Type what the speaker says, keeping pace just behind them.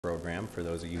program, for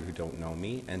those of you who don't know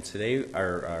me. And today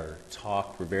our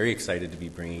talk, we're very excited to be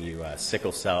bringing you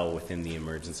sickle cell within the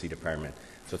emergency department.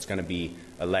 So it's going to be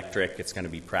electric, it's going to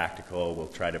be practical. We'll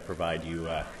try to provide you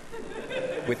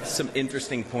with some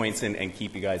interesting points and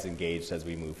keep you guys engaged as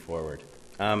we move forward.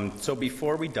 So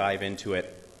before we dive into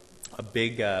it, a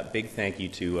big thank you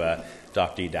to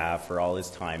Dr. Yadav for all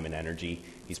his time and energy.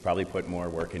 He's probably put more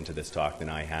work into this talk than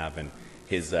I have, and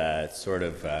his sort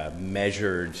of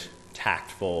measured,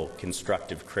 tactful,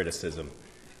 constructive criticism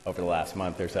over the last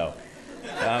month or so.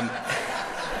 A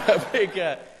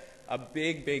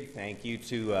big thank you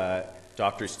to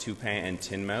Doctors Toupin and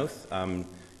Tinmouth,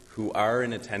 who are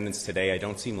in attendance today. I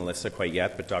don't see Melissa quite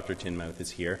yet, but Dr. Tinmouth is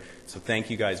here. So thank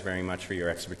you guys very much for your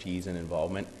expertise and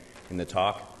involvement in the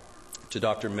talk. To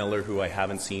Dr. Miller, who I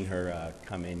haven't seen her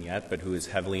come in yet, but who is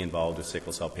heavily involved with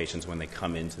sickle cell patients when they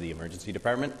come into the emergency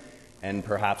department. And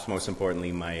perhaps most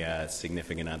importantly, my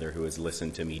significant other, who has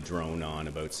listened to me drone on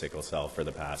about sickle cell for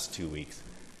the past 2 weeks.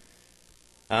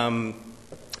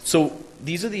 So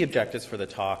these are the objectives for the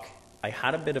talk. I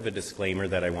had a bit of a disclaimer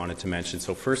that I wanted to mention.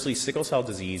 So firstly, sickle cell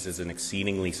disease is an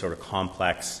exceedingly sort of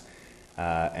complex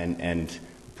and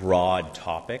broad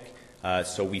topic.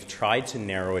 So we've tried to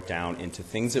narrow it down into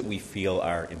things that we feel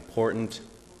are important,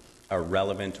 are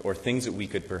relevant, or things that we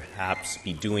could perhaps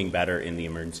be doing better in the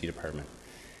emergency department.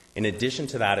 In addition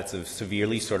to that, it's a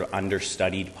severely sort of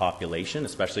understudied population,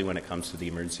 especially when it comes to the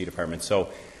emergency department. So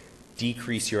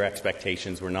decrease your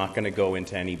expectations. We're not going to go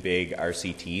into any big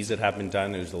RCTs that have been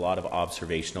done. There's a lot of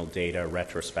observational data,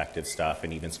 retrospective stuff,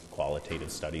 and even some qualitative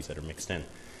studies that are mixed in.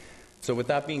 So with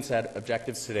that being said,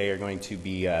 objectives today are going to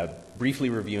be briefly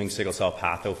reviewing sickle cell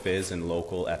pathophys and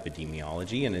local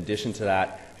epidemiology. In addition to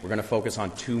that, we're going to focus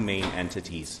on two main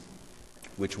entities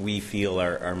which we feel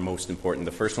are most important.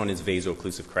 The first one is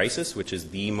vaso-occlusive crisis, which is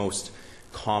the most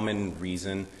common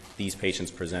reason these patients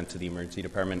present to the emergency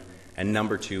department. And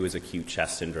number two is acute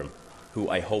chest syndrome, who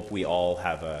I hope we all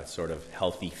have a sort of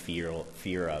healthy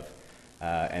fear of,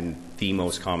 and the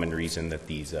most common reason that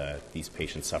these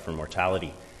patients suffer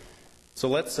mortality. So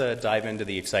let's dive into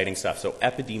the exciting stuff. So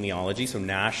epidemiology, so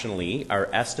nationally, our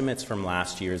estimates from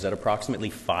last year is that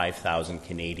approximately 5,000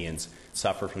 Canadians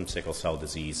suffer from sickle cell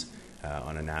disease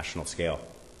on a national scale.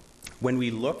 When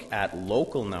we look at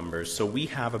local numbers, so we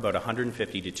have about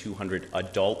 150 to 200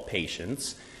 adult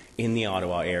patients in the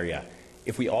Ottawa area.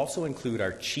 If we also include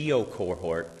our CHEO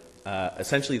cohort,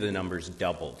 essentially the numbers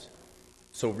doubled.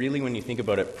 So really, when you think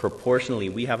about it proportionally,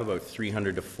 we have about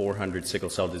 300 to 400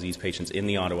 sickle cell disease patients in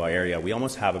the Ottawa area. We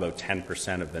almost have about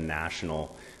 10% of the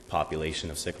national population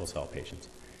of sickle cell patients.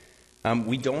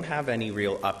 We don't have any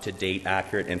real up-to-date,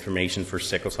 accurate information for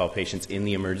sickle cell patients in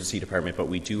the emergency department, but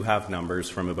we do have numbers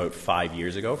from about 5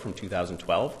 years ago, from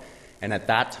 2012. And at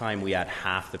that time, we had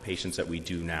half the patients that we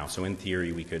do now. So in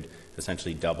theory, we could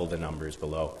essentially double the numbers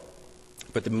below.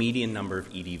 But the median number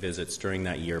of ED visits during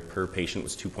that year per patient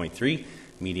was 2.3.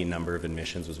 Median number of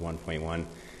admissions was 1.1.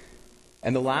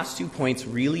 And the last 2 points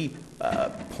really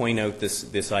point out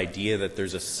this idea that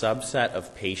there's a subset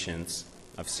of patients,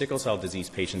 of sickle cell disease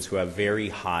patients, who have very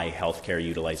high healthcare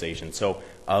utilization. So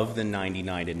of the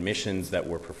 99 admissions that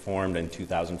were performed in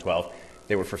 2012,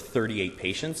 they were for 38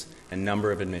 patients, and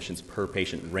number of admissions per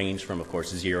patient ranged from, of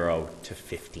course, 0 to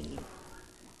 15.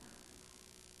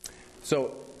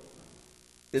 So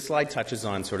this slide touches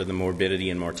on sort of the morbidity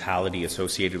and mortality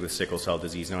associated with sickle cell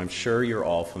disease. Now, I'm sure you're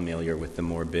all familiar with the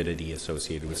morbidity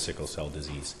associated with sickle cell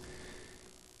disease.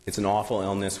 It's an awful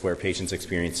illness where patients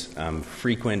experience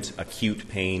frequent acute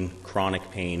pain,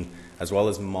 chronic pain, as well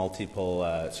as multiple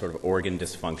sort of organ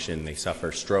dysfunction. They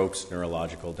suffer strokes,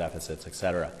 neurological deficits,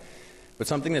 etc. But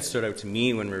something that stood out to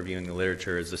me when reviewing the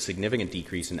literature is a significant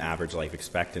decrease in average life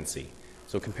expectancy.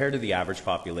 So compared to the average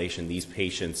population, these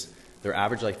patients, their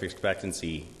average life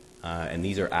expectancy, and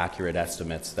these are accurate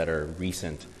estimates that are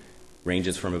recent,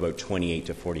 ranges from about 28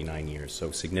 to 49 years,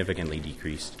 so significantly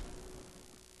decreased.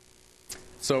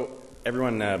 So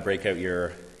everyone break out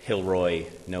your Hilroy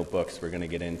notebooks. We're going to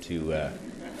get into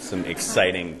some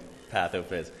exciting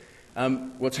pathophys.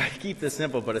 We'll try to keep this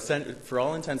simple, but for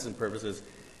all intents and purposes,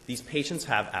 these patients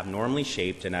have abnormally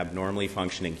shaped and abnormally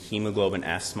functioning hemoglobin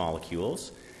S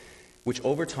molecules, which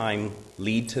over time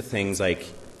lead to things like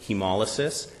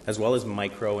hemolysis, as well as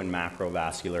micro and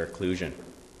macrovascular occlusion.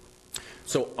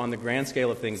 So on the grand scale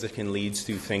of things, it can lead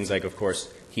to things like, of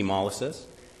course, hemolysis,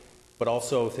 but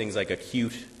also things like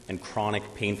acute and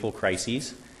chronic painful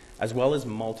crises, as well as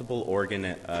multiple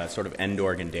organ, sort of end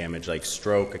organ damage like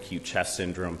stroke, acute chest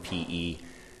syndrome, PE.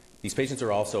 These patients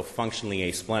are also functionally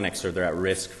asplenic, so they're at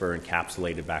risk for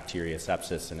encapsulated bacteria,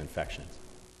 sepsis, and infections.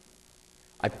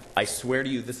 I swear to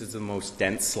you, this is the most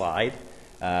dense slide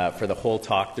for the whole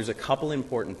talk. There's a couple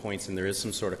important points, and there is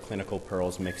some sort of clinical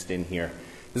pearls mixed in here.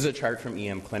 This is a chart from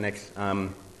EM Clinics,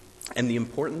 and the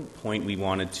important point we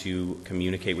wanted to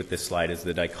communicate with this slide is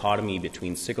the dichotomy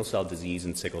between sickle cell disease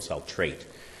and sickle cell trait.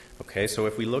 Okay, so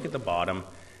if we look at the bottom,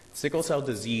 sickle cell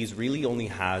disease really only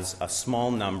has a small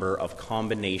number of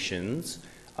combinations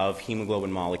of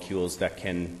hemoglobin molecules that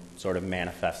can sort of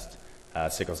manifest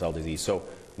sickle cell disease. So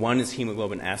one is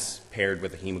hemoglobin S paired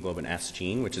with a hemoglobin S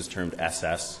gene, which is termed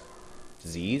SS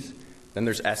disease. Then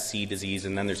there's SC disease,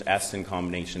 and then there's S in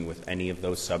combination with any of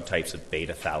those subtypes of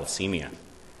beta thalassemia.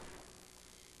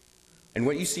 And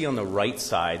what you see on the right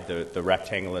side, the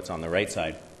rectangle that's on the right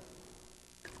side,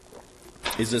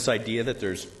 is this idea that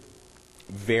there's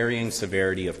varying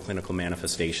severity of clinical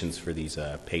manifestations for these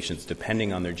patients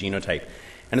depending on their genotype.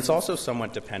 And it's also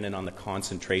somewhat dependent on the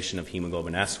concentration of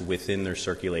hemoglobin S within their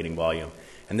circulating volume.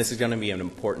 And this is going to be an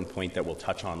important point that we'll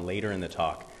touch on later in the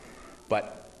talk.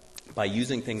 But by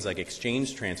using things like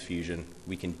exchange transfusion,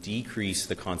 we can decrease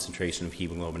the concentration of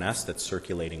hemoglobin S that's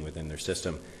circulating within their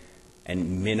system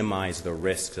and minimize the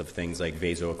risks of things like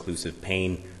vaso-occlusive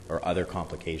pain or other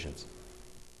complications.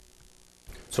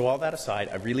 So all that aside,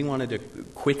 I really wanted to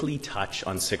quickly touch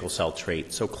on sickle cell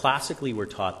trait. So classically, we're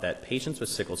taught that patients with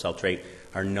sickle cell trait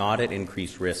are not at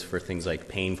increased risk for things like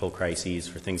painful crises,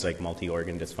 for things like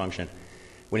multi-organ dysfunction,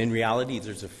 when in reality,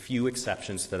 there's a few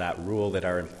exceptions to that rule that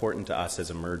are important to us as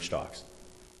emerge docs.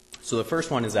 So the first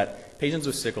one is that patients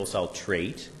with sickle cell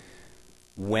trait,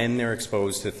 when they're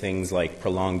exposed to things like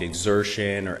prolonged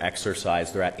exertion or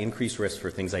exercise, they're at increased risk for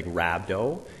things like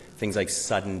rhabdo, things like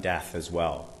sudden death as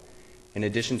well. In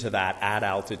addition to that, at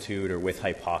altitude or with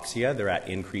hypoxia, they're at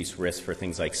increased risk for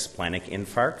things like splenic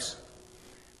infarcts.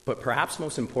 But perhaps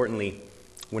most importantly,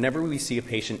 whenever we see a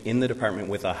patient in the department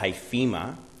with a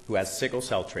hyphema who has sickle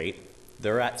cell trait,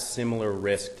 they're at similar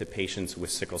risk to patients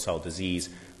with sickle cell disease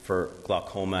for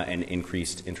glaucoma and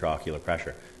increased intraocular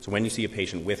pressure. So when you see a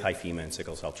patient with hyphema and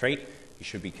sickle cell trait, you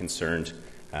should be concerned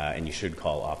and you should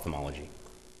call ophthalmology.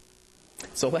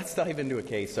 So let's dive into a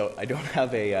case. So I don't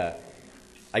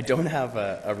have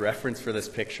a reference for this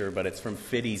picture, but it's from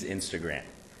Fiddy's Instagram.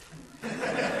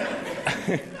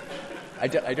 I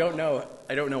don't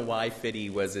know why Fiddy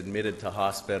was admitted to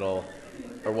hospital,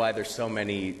 or why there's so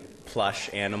many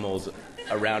plush animals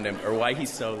around him, or why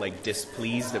he's so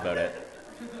displeased about it.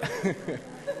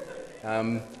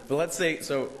 But let's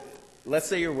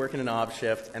say you're working an ob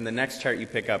shift, and the next chart you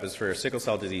pick up is for a sickle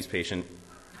cell disease patient,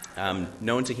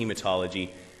 known to hematology.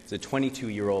 He's a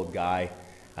 22-year-old guy.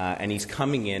 And he's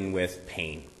coming in with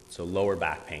pain, so lower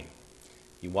back pain.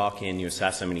 You walk in, you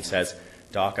assess him, and he says,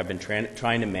 "Doc, I've been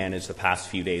trying to manage the past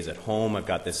few days at home. I've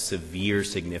got this severe,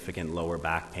 significant lower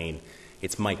back pain.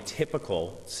 It's my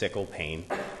typical sickle pain.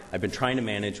 I've been trying to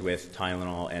manage with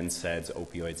Tylenol, NSAIDs,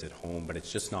 opioids at home, but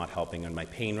it's just not helping, and my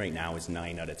pain right now is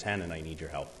 9 out of 10, and I need your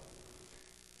help."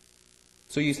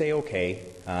 So you say, okay,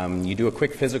 you do a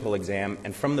quick physical exam,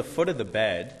 and from the foot of the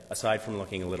bed, aside from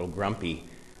looking a little grumpy,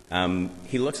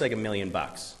 he looks like $1 million,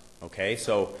 okay?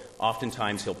 So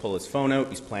oftentimes he'll pull his phone out,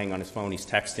 he's playing on his phone, he's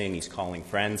texting, he's calling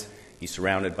friends, he's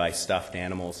surrounded by stuffed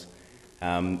animals,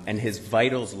 and his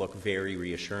vitals look very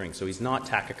reassuring. So he's not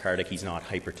tachycardic, he's not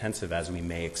hypertensive as we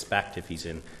may expect if he's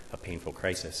in a painful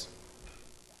crisis.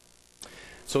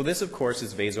 So this, of course,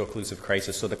 is vaso-occlusive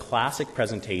crisis. So the classic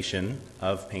presentation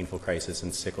of painful crisis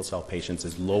in sickle cell patients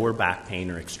is lower back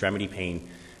pain or extremity pain,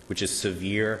 which is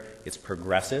severe, it's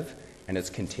progressive, and it's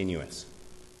continuous.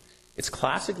 It's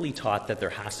classically taught that there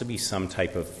has to be some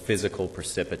type of physical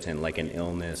precipitant, like an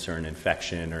illness or an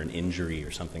infection or an injury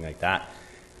or something like that,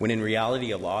 when in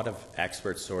reality a lot of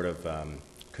experts sort of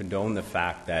condone the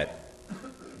fact that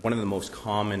one of the most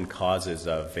common causes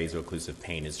of vaso-occlusive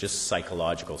pain is just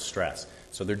psychological stress.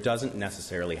 So there doesn't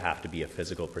necessarily have to be a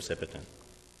physical precipitant.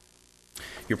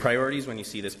 Your priorities when you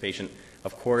see this patient,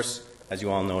 of course, as you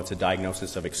all know, it's a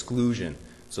diagnosis of exclusion.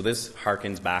 So this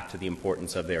harkens back to the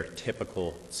importance of their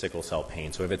typical sickle cell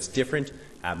pain. So if it's different,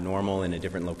 abnormal in a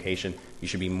different location, you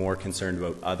should be more concerned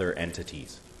about other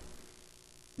entities.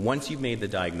 Once you've made the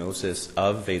diagnosis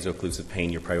of vaso-occlusive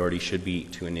pain, your priority should be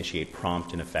to initiate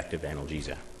prompt and effective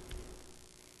analgesia.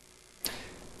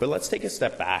 But let's take a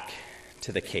step back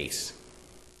to the case.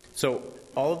 So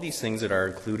all of these things that are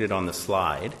included on the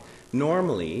slide,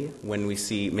 normally when we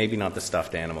see, maybe not the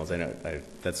stuffed animals, I know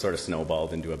that sort of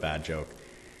snowballed into a bad joke,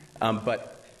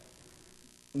 but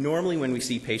normally when we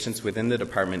see patients within the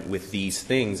department with these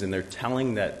things and they're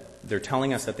telling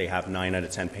us that they have 9 out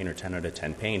of 10 pain or 10 out of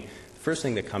 10 pain, the first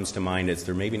thing that comes to mind is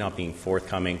they're maybe not being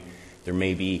forthcoming, there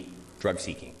may be drug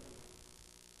seeking.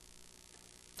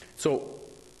 So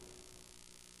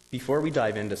before we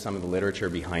dive into some of the literature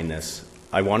behind this,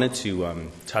 I wanted to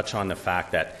touch on the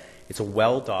fact that it's a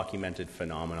well-documented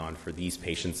phenomenon for these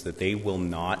patients that they will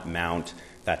not mount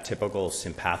that typical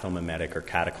sympathomimetic or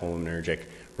catecholinergic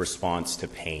response to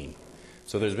pain.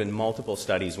 So there's been multiple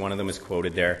studies, one of them is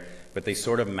quoted there, but they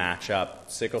sort of match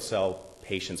up sickle cell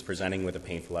patients presenting with a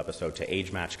painful episode to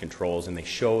age-matched controls, and they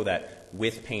show that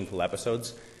with painful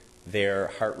episodes, their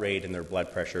heart rate and their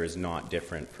blood pressure is not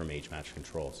different from age-matched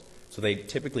controls. So they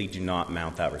typically do not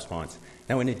mount that response.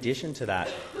 Now, in addition to that,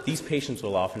 these patients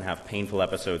will often have painful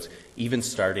episodes even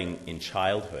starting in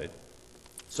childhood.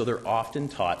 So they're often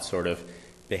taught sort of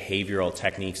behavioral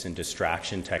techniques and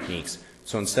distraction techniques.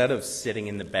 So instead of sitting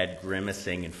in the bed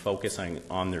grimacing and focusing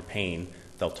on their pain,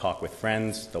 they'll talk with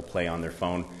friends, they'll play on their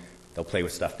phone, they'll play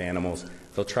with stuffed animals.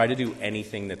 They'll try to do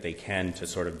anything that they can to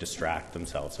sort of distract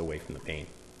themselves away from the pain.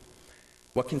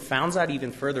 What confounds that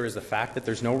even further is the fact that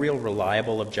there's no real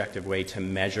reliable objective way to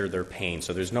measure their pain,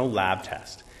 so there's no lab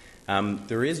test.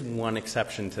 There is one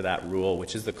exception to that rule,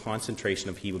 which is the concentration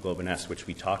of hemoglobin S, which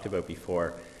we talked about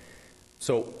before.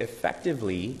 So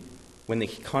effectively, when the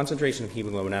concentration of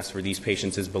hemoglobin S for these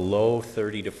patients is below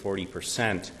 30 to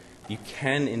 40%, you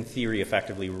can, in theory,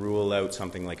 effectively rule out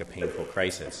something like a painful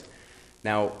crisis.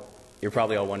 Now, you're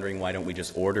probably all wondering, why don't we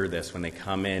just order this when they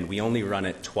come in? We only run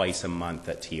it twice a month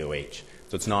at TOH.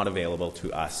 So it's not available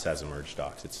to us as emerge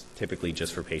docs. It's typically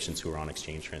just for patients who are on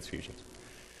exchange transfusions.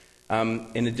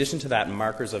 In addition to that,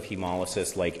 markers of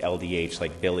hemolysis like LDH,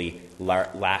 like Billy,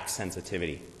 lack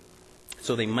sensitivity.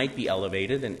 So they might be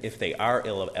elevated, and if they are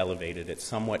elevated, it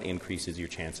somewhat increases your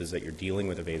chances that you're dealing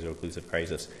with a vaso-occlusive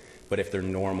crisis. But if they're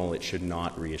normal, it should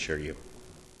not reassure you.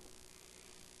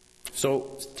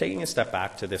 So taking a step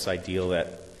back to this ideal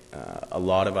that a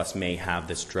lot of us may have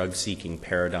this drug-seeking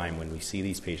paradigm when we see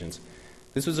these patients,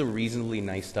 this was a reasonably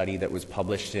nice study that was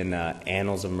published in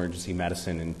Annals of Emergency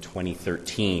Medicine in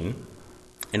 2013. And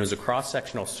it was a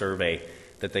cross-sectional survey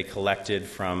that they collected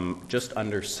from just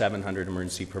under 700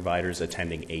 emergency providers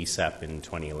attending ACEP in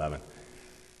 2011.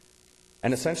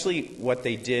 And essentially what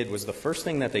they did was, the first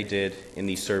thing that they did in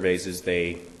these surveys is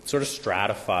they sort of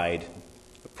stratified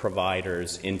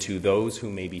providers into those who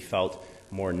maybe felt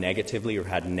more negatively or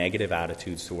had negative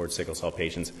attitudes towards sickle cell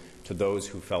patients to those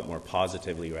who felt more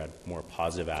positively or had more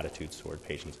positive attitudes toward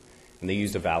patients. And they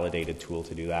used a validated tool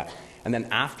to do that. And then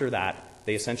after that,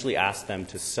 they essentially asked them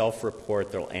to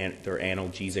self-report their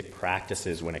analgesic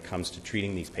practices when it comes to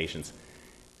treating these patients.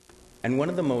 And one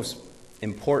of the most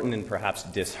important and perhaps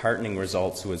disheartening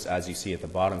results was, as you see at the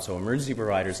bottom, so emergency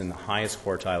providers in the highest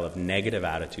quartile of negative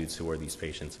attitudes toward these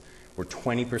patients were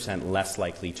 20% less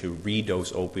likely to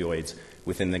redose opioids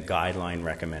within the guideline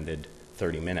recommended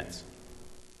 30 minutes.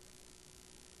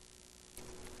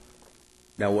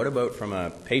 Now, what about from a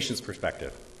patient's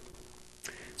perspective?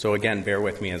 So again, bear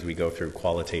with me as we go through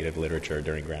qualitative literature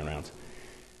during ground rounds.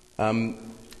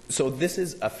 So this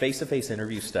is a face-to-face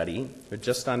interview study with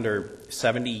just under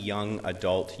 70 young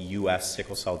adult U.S.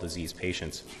 sickle cell disease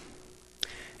patients.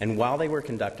 And while they were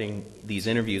conducting these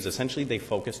interviews, essentially they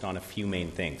focused on a few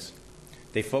main things.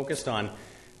 They focused on,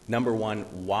 number one,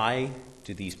 why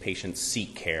do these patients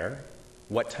seek care?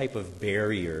 What type of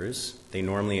barriers they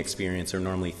normally experience or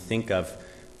normally think of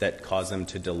that cause them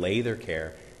to delay their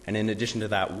care? And in addition to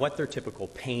that, what their typical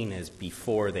pain is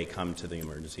before they come to the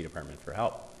emergency department for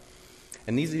help.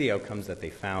 And these are the outcomes that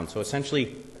they found. So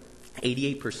essentially,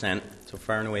 88%, so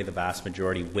far and away the vast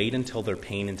majority, wait until their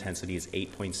pain intensity is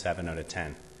 8.7 out of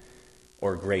 10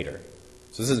 or greater.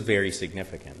 So this is very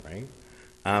significant, right?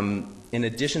 In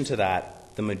addition to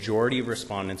that, the majority of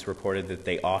respondents reported that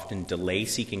they often delay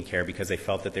seeking care because they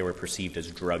felt that they were perceived as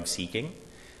drug seeking.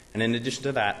 And in addition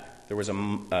to that, there was 2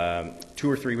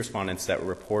 or 3 respondents that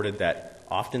reported that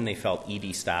often they felt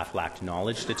ED staff lacked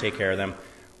knowledge to take care of them,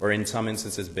 or in some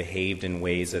instances behaved in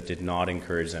ways that did not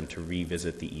encourage them to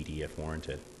revisit the ED if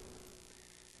warranted.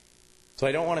 So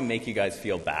I don't want to make you guys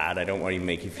feel bad. I don't want to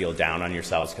make you feel down on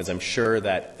yourselves, because I'm sure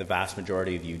that the vast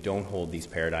majority of you don't hold these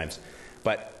paradigms.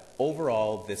 But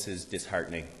overall, this is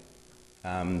disheartening.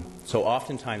 So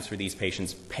oftentimes for these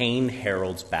patients, pain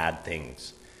heralds bad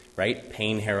things, right?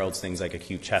 Pain heralds things like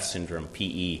acute chest syndrome,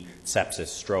 PE, sepsis,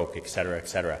 stroke, et cetera, et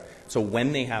cetera. So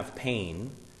when they have pain,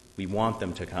 we want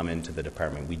them to come into the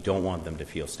department. We don't want them to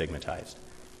feel stigmatized.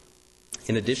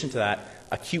 In addition to that,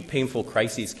 acute painful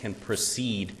crises can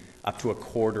precede up to a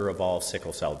quarter of all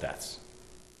sickle cell deaths.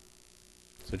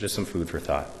 So just some food for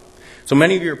thought. So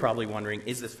many of you are probably wondering,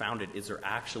 is this founded? Is there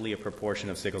actually a proportion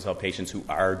of sickle cell patients who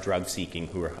are drug seeking,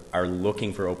 who are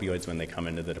looking for opioids when they come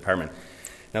into the department?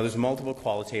 Now, there's multiple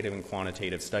qualitative and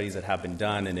quantitative studies that have been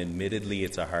done, and admittedly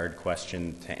it's a hard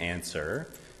question to answer,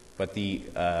 but the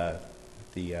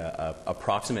the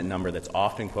approximate number that's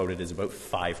often quoted is about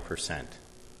 5%.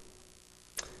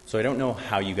 So I don't know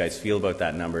how you guys feel about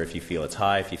that number, if you feel it's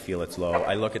high, if you feel it's low.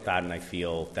 I look at that and I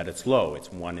feel that it's low.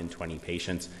 It's 1 in 20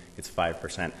 patients. It's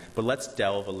 5%. But let's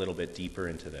delve a little bit deeper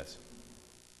into this.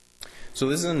 So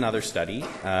this is another study,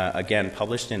 again,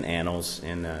 published in Annals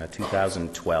in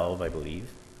 2012, I believe,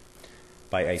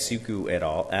 by Sickle et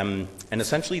al. And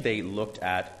essentially they looked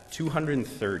at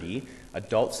 230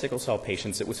 adult sickle cell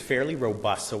patients. It was fairly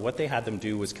robust. So what they had them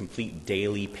do was complete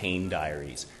daily pain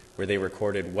diaries, where they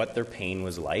recorded what their pain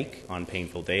was like on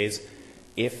painful days,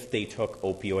 if they took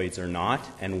opioids or not,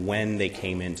 and when they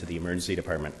came into the emergency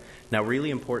department. Now,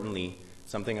 really importantly,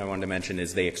 something I wanted to mention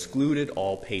is they excluded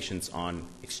all patients on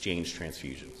exchange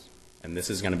transfusions. And this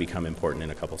is going to become important in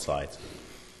a couple slides.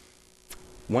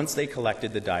 Once they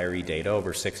collected the diary data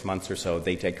over 6 months or so,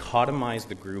 they dichotomized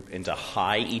the group into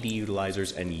high ED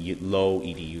utilizers and low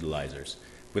ED utilizers,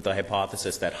 with the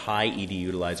hypothesis that high ED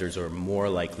utilizers are more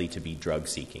likely to be drug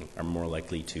seeking, are more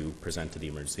likely to present to the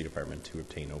emergency department to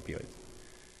obtain opioids.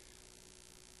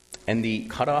 And the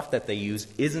cutoff that they use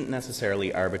isn't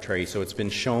necessarily arbitrary, so it's been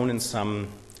shown in some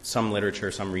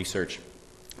literature, some research,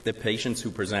 that patients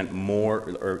who present more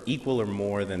or equal or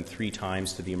more than 3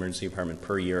 times to the emergency department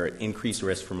per year are at increased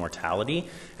risk for mortality,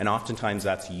 and oftentimes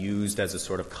that's used as a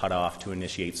sort of cutoff to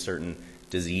initiate certain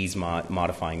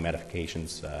disease-modifying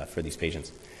medications for these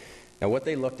patients. Now, what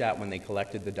they looked at when they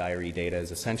collected the diary data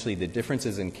is essentially the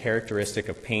differences in characteristic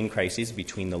of pain crises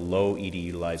between the low ED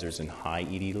utilizers and high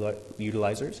ED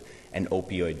utilizers, and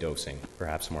opioid dosing,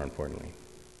 perhaps more importantly.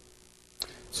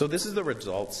 So this is the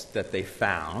results that they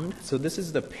found. So this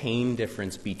is the pain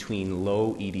difference between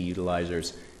low ED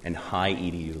utilizers and high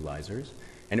ED utilizers,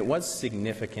 and it was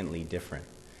significantly different.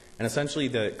 And essentially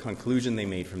the conclusion they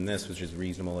made from this, which is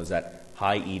reasonable, is that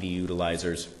high ED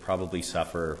utilizers probably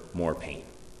suffer more pain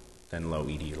than low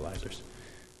ED utilizers.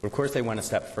 But of course they went a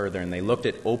step further and they looked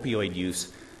at opioid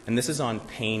use, and this is on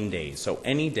pain days, so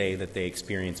any day that they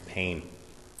experience pain.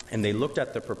 And they looked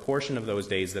at the proportion of those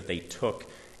days that they took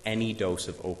any dose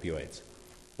of opioids.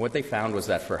 What they found was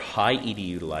that for high ED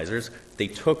utilizers, they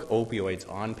took opioids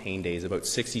on pain days about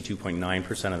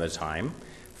 62.9% of the time.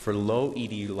 For low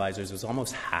ED utilizers, it was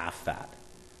almost half that.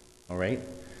 All right?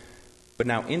 But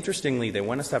now, interestingly, they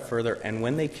went a step further, and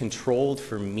when they controlled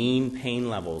for mean pain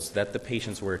levels that the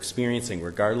patients were experiencing,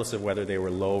 regardless of whether they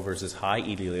were low versus high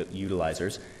ED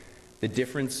utilizers, the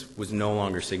difference was no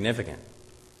longer significant.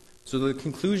 So the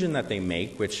conclusion that they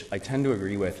make, which I tend to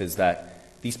agree with, is that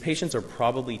these patients are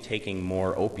probably taking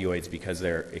more opioids because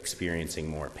they're experiencing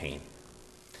more pain.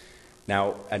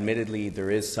 Now, admittedly, there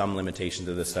is some limitation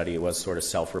to the study. It was sort of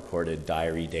self-reported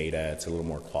diary data. It's a little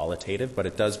more qualitative, but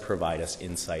it does provide us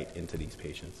insight into these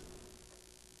patients.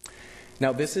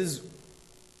 Now, this is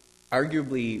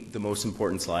arguably the most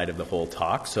important slide of the whole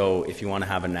talk, so if you want to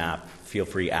have a nap, feel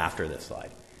free after this slide.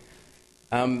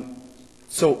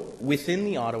 So within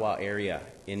the Ottawa area,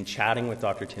 in chatting with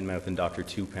Dr. Tinmouth and Dr.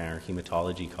 Tupin, our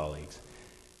hematology colleagues,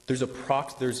 there's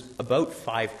about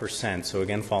 5%, so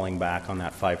again falling back on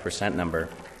that 5% number,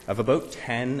 of about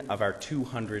 10 of our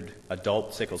 200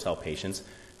 adult sickle cell patients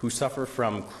who suffer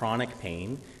from chronic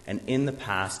pain and in the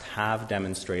past have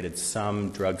demonstrated some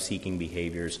drug-seeking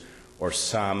behaviors or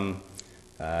some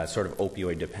sort of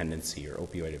opioid dependency or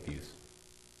opioid abuse.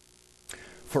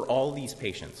 For all these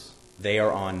patients, they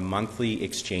are on monthly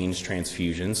exchange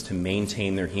transfusions to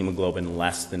maintain their hemoglobin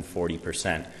less than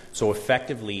 40%. So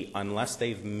effectively, unless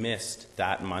they've missed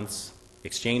that month's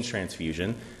exchange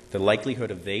transfusion, the likelihood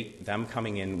of them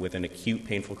coming in with an acute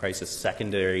painful crisis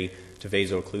secondary to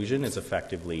vaso-occlusion is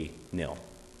effectively nil.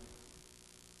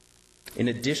 In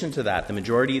addition to that, the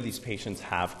majority of these patients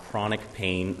have chronic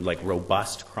pain, like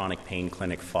robust chronic pain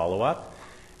clinic follow-up,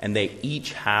 and they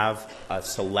each have a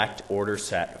select order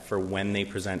set for when they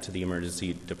present to the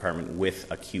emergency department with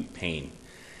acute pain.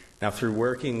 Now, through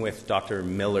working with Dr.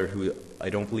 Miller, who I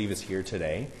don't believe is here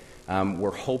today, we're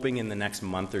hoping in the next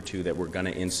month or two that we're going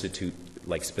to institute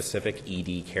like specific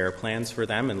ED care plans for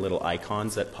them and little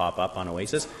icons that pop up on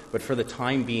Oasis. But for the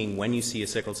time being, when you see a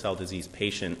sickle cell disease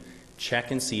patient,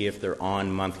 check and see if they're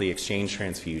on monthly exchange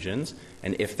transfusions,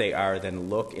 and if they are,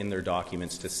 then look in their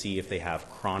documents to see if they have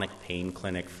chronic pain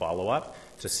clinic follow-up,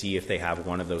 to see if they have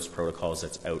one of those protocols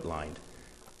that's outlined.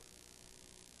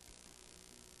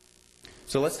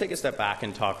 So let's take a step back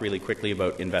and talk really quickly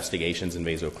about investigations in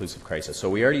vaso-occlusive crisis. So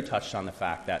we already touched on the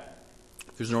fact that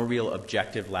there's no real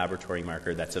objective laboratory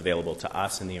marker that's available to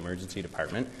us in the emergency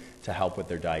department to help with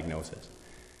their diagnosis.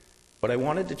 But I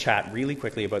wanted to chat really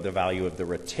quickly about the value of the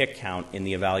retic count in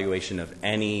the evaluation of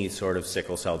any sort of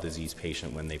sickle cell disease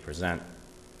patient when they present.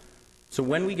 So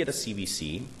when we get a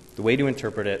CBC, The way to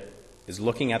interpret it is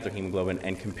looking at their hemoglobin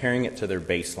and comparing it to their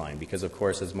baseline, because of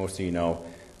course, as most of you know,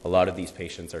 a lot of these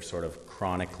patients are sort of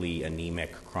chronically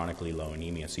anemic, chronically low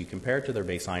anemia. So you compare it to their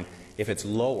baseline. If it's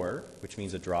lower, which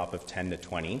means a drop of 10 to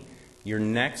 20, your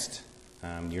next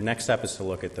step is to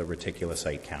look at the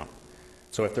reticulocyte count.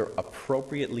 So if they're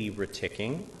appropriately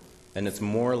reticking, then it's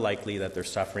more likely that they're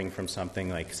suffering from something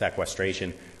like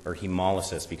sequestration or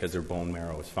hemolysis because their bone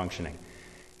marrow is functioning.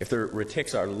 If their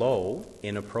retics are low,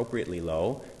 inappropriately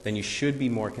low, then you should be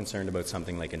more concerned about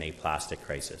something like an aplastic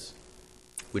crisis,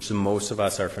 which most of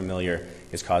us are familiar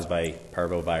is caused by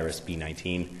parvovirus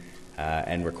B19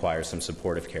 and requires some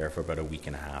supportive care for about a week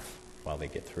and a half while they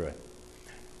get through it.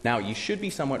 Now, you should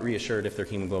be somewhat reassured if their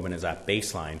hemoglobin is at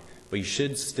baseline, but you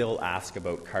should still ask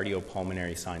about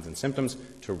cardiopulmonary signs and symptoms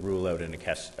to rule out an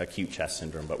acute chest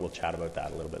syndrome, but we'll chat about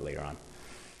that a little bit later on.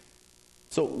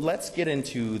 So let's get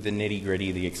into the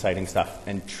nitty-gritty, the exciting stuff,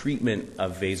 and treatment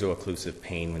of vaso-occlusive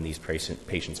pain when these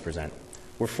patients present.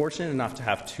 We're fortunate enough to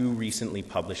have two recently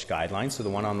published guidelines. So the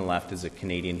one on the left is a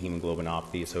Canadian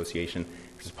Hemoglobinopathy Association,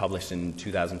 which was published in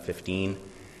 2015.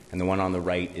 And the one on the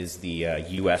right is the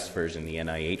US version, the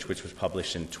NIH, which was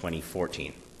published in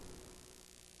 2014.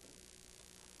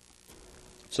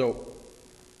 So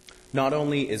not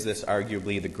only is this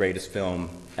arguably the greatest film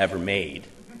ever made,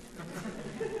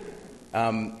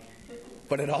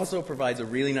 but it also provides a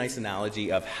really nice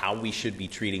analogy of how we should be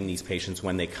treating these patients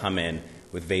when they come in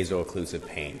with vaso-occlusive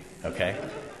pain, okay?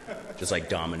 Just like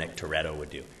Dominic Toretto would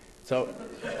do. So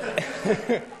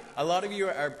a lot of you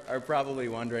are probably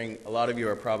wondering, a lot of you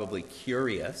are probably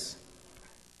curious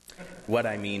what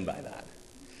I mean by that.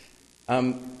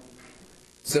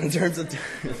 So in terms of,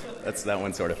 that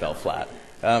one sort of fell flat.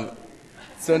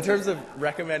 So in terms of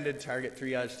recommended target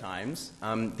triage times,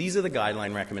 these are the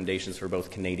guideline recommendations for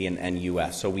both Canadian and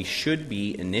US. So we should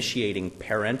be initiating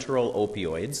parenteral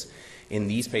opioids in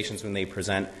these patients when they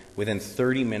present within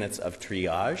 30 minutes of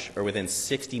triage or within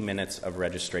 60 minutes of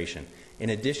registration.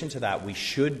 In addition to that, we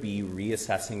should be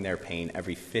reassessing their pain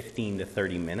every 15 to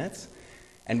 30 minutes,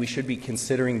 and we should be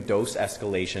considering dose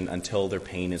escalation until their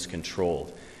pain is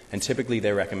controlled. And typically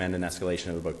they recommend an escalation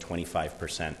of about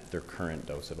 25%, their current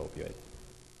dose of opioid.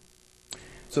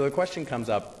 So the question comes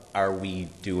up, are we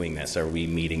doing this? Are we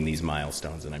meeting these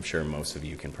milestones? And I'm sure most of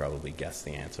you can probably guess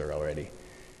the answer already.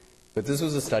 But this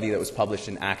was a study that was published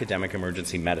in Academic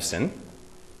Emergency Medicine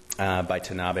by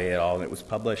Tanabe et al. And it was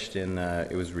published in,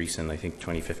 it was recent, I think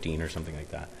 2015 or something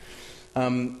like that.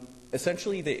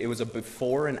 Essentially, it was a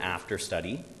before and after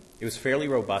study. It was fairly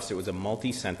robust. It was a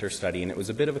multi-center study, and it was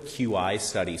a bit of a QI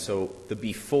study. So the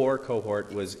before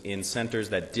cohort was in centers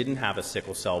that didn't have a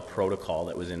sickle cell protocol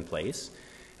that was in place.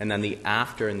 And then the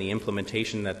after and the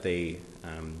implementation that they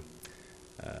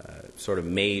sort of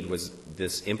made was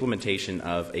this implementation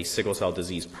of a sickle cell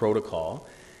disease protocol.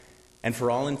 And for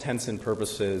all intents and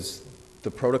purposes, the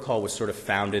protocol was sort of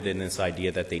founded in this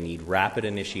idea that they need rapid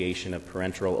initiation of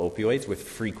parenteral opioids with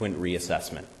frequent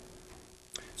reassessment.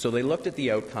 So they looked at the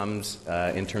outcomes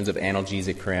in terms of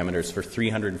analgesic parameters for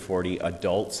 340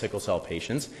 adult sickle cell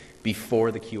patients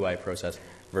before the QI process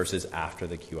versus after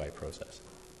the QI process.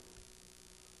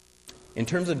 In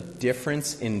terms of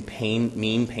difference in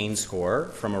mean pain score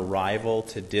from arrival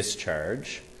to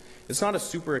discharge, it's not a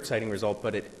super exciting result,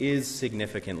 but it is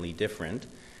significantly different.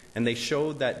 And they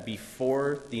showed that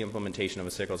before the implementation of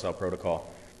a sickle cell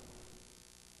protocol,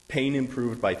 pain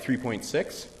improved by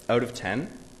 3.6 out of 10.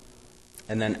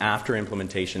 And then after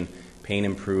implementation, pain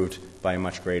improved by a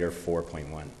much greater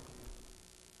 4.1.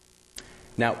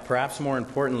 Now, perhaps more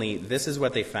importantly, this is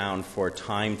what they found for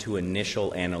time to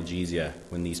initial analgesia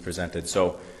when these presented.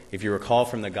 So if you recall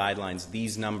from the guidelines,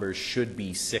 these numbers should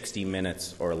be 60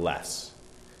 minutes or less.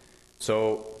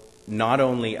 So not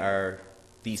only are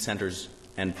these centers,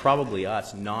 and probably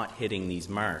us, not hitting these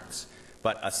marks,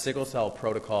 but a sickle cell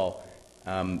protocol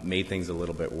made things a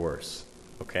little bit worse,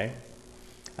 okay?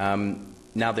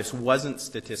 Now, this wasn't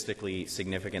statistically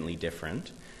significantly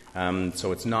different,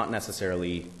 so it's not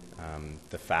necessarily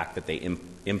the fact that they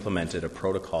implemented a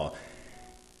protocol.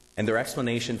 And their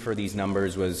explanation for these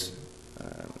numbers was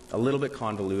a little bit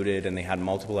convoluted, and they had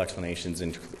multiple explanations,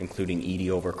 including ED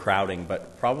overcrowding.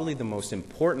 But probably the most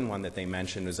important one that they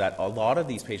mentioned was that a lot of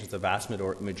these patients, the vast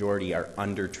majority, are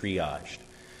under-triaged.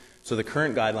 So the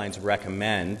current guidelines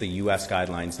recommend, the U.S.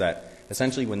 guidelines, that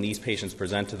essentially when these patients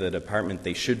present to the department,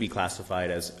 they should be classified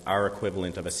as our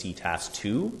equivalent of a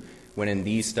CTAS-2, when in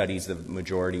these studies the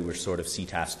majority were sort of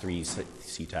CTAS-3s,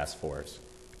 CTAS-4s.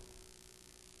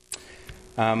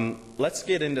 Let's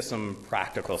get into some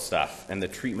practical stuff and the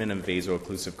treatment of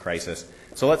vaso-occlusive crisis.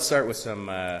 So let's start with some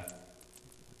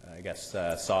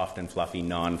soft and fluffy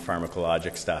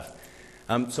non-pharmacologic stuff.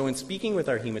 So in speaking with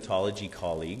our hematology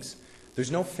colleagues,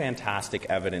 there's no fantastic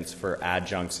evidence for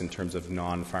adjuncts in terms of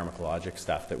non-pharmacologic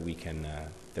stuff that we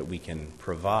can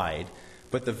provide.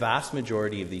 But the vast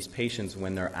majority of these patients,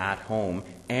 when they're at home,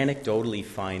 anecdotally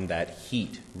find that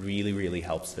heat really, really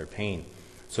helps their pain.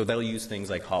 So they'll use things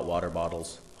like hot water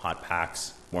bottles, hot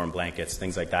packs, warm blankets,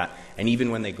 things like that. And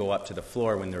even when they go up to the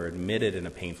floor, when they're admitted in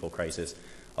a painful crisis,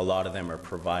 a lot of them are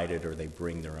provided or they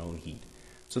bring their own heat.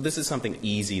 So this is something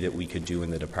easy that we could do in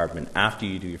the department after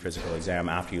you do your physical exam,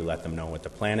 after you let them know what the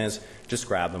plan is. Just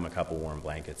grab them a couple warm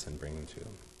blankets and bring them to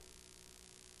them.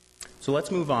 So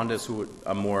let's move on to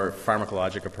a more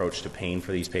pharmacologic approach to pain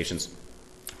for these patients.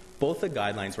 Both the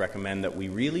guidelines recommend that we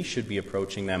really should be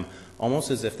approaching them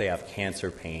almost as if they have cancer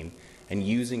pain and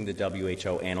using the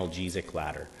WHO analgesic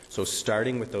ladder. So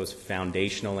starting with those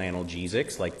foundational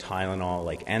analgesics like Tylenol,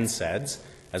 like NSAIDs,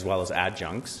 as well as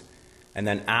adjuncts, and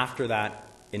then after that,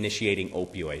 initiating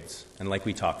opioids, and like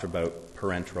we talked about,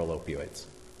 parenteral opioids.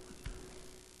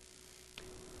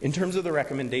 In terms of the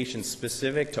recommendations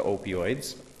specific to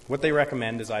opioids, what they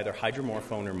recommend is either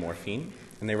hydromorphone or morphine,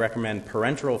 and they recommend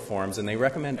parenteral forms, and they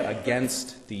recommend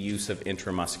against the use of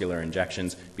intramuscular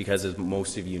injections because, as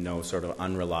most of you know, sort of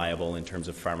unreliable in terms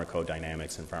of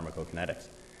pharmacodynamics and pharmacokinetics.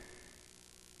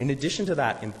 In addition to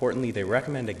that, importantly, they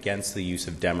recommend against the use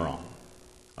of Demerol,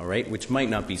 all right, which might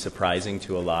not be surprising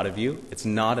to a lot of you. It's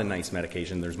not a nice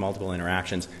medication. There's multiple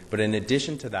interactions. But in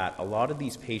addition to that, a lot of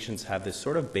these patients have this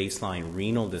sort of baseline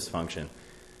renal dysfunction.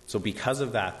 So because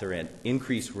of that, they're at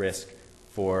increased risk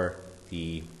for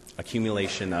the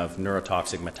accumulation of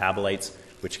neurotoxic metabolites,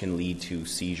 which can lead to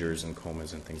seizures and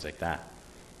comas and things like that.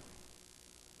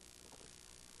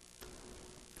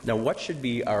 Now, what should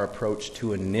be our approach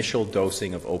to initial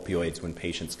dosing of opioids when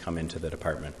patients come into the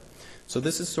department? So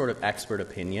this is sort of expert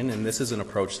opinion, and this is an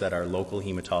approach that our local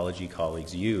hematology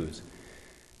colleagues use.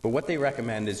 But what they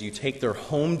recommend is you take their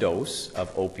home dose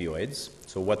of opioids,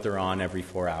 so what they're on every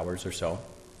 4 hours or so,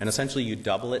 and essentially you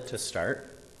double it to start,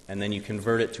 and then you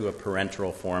convert it to a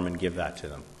parenteral form and give that to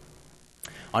them.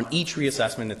 On each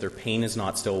reassessment, if their pain is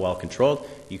not still well controlled,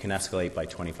 you can escalate by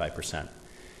 25%.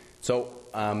 So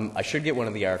I should get one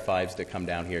of the R5s to come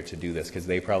down here to do this because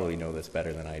they probably know this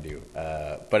better than I do.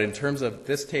 But in terms of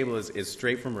this table is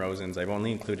straight from Rosen's. I've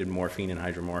only included morphine and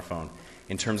hydromorphone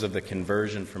in terms of the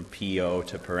conversion from PO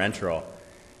to parenteral.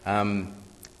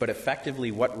 But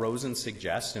effectively, what Rosen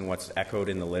suggests and what's echoed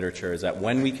in the literature is that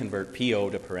when we convert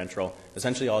PO to parenteral,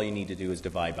 essentially all you need to do is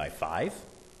divide by 5.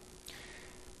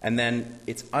 And then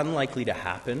it's unlikely to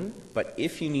happen, but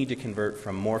if you need to convert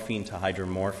from morphine to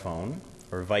hydromorphone,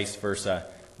 or vice versa,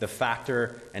 the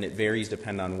factor, and it varies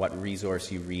depending on what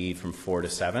resource you read, from 4 to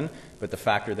 7, but the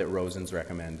factor that Rosen's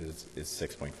recommend is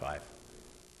 6.5.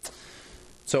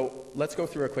 So let's go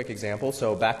through a quick example.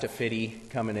 So back to Fiddy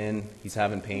coming in, he's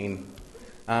having pain.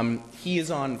 He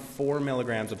is on 4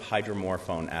 milligrams of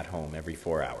hydromorphone at home every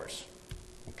 4 hours.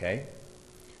 Okay?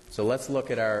 So let's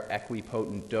look at our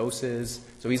equipotent doses.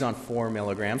 So he's on 4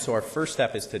 milligrams. So our first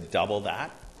step is to double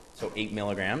that, so 8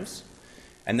 milligrams.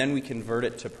 And then we convert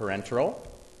it to parenteral,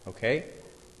 okay,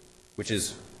 which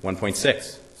is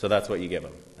 1.6. So that's what you give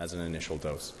him as an initial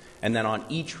dose. And then on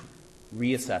each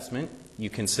reassessment,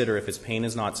 you consider, if his pain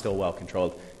is not still well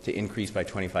controlled, to increase by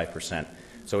 25%.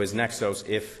 So his next dose,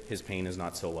 if his pain is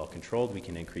not still well controlled, we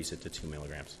can increase it to 2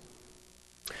 milligrams.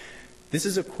 This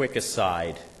is a quick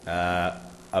aside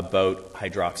about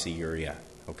hydroxyurea,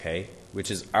 okay, which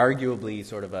is arguably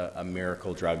sort of a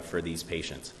miracle drug for these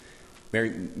patients.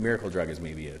 Miracle drug is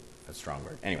maybe a strong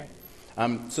word. Anyway,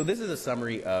 so this is a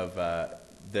summary of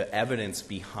the evidence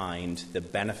behind the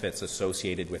benefits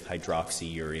associated with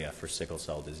hydroxyurea for sickle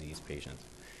cell disease patients.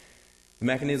 The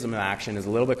mechanism of action is a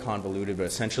little bit convoluted, but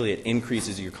essentially it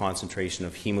increases your concentration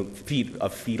of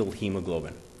fetal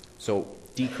hemoglobin. So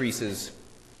decreases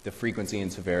the frequency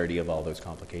and severity of all those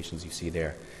complications you see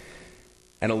there.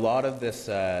 And a lot of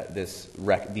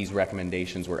these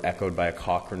recommendations were echoed by a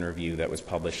Cochrane review that was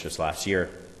published just last year.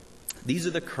 These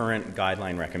are the current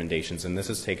guideline recommendations, and this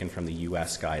is taken from the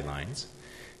U.S. guidelines.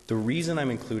 The reason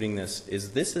I'm including this is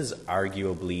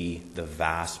arguably the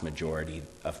vast majority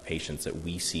of patients that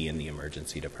we see in the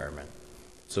emergency department.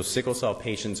 So sickle cell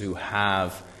patients who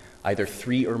have either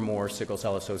 3 or more sickle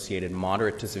cell-associated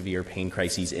moderate to severe pain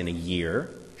crises in a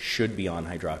year should be on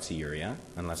hydroxyurea,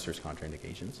 unless there's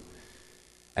contraindications.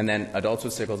 And then adults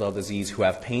with sickle cell disease who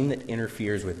have pain that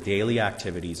interferes with daily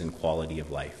activities and quality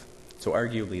of life. So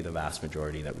arguably the vast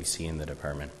majority that we see in the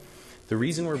department. The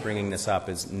reason we're bringing this up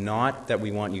is not that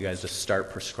we want you guys to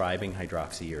start prescribing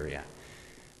hydroxyurea.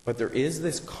 But there is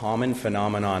this common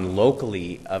phenomenon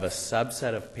locally of a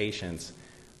subset of patients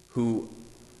who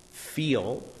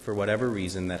feel, for whatever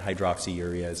reason, that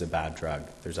hydroxyurea is a bad drug.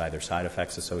 There's either side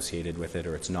effects associated with it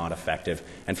or it's not effective.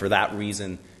 And for that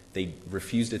reason, they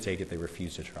refuse to take it, they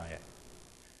refuse to try it.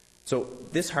 So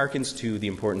this harkens to the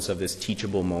importance of this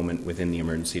teachable moment within the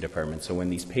emergency department. So when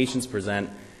these patients present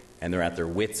and they're at their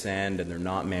wits' end and they're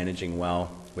not managing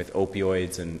well with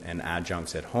opioids and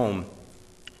adjuncts at home,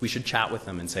 we should chat with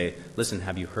them and say, listen,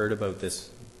 have you heard about this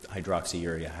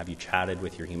hydroxyurea? Have you chatted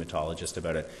with your hematologist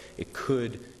about it? It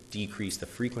could decrease the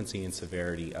frequency and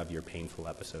severity of your painful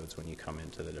episodes when you come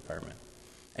into the department.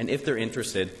 And if they're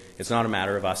interested, it's not a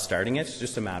matter of us starting it, it's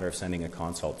just a matter of sending a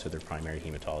consult to their primary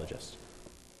hematologist.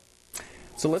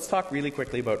 So let's talk really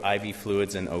quickly about IV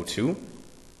fluids and O2,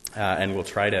 and we'll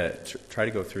try to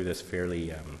go through this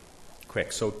fairly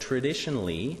quick. So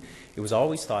traditionally, it was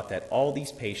always thought that all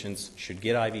these patients should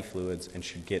get IV fluids and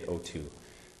should get O2.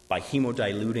 By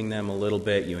hemodiluting them a little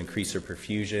bit, you increase their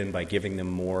perfusion. By giving them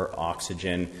more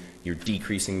oxygen, you're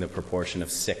decreasing the proportion of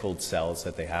sickled cells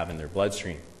that they have in their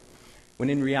bloodstream. When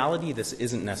in reality, this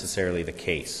isn't necessarily the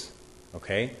case,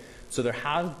 okay? So there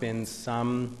has been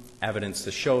some evidence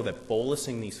to show that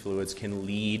bolusing these fluids can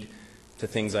lead to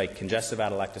things like congestive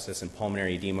atelectasis and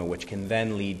pulmonary edema, which can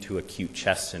then lead to acute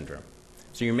chest syndrome.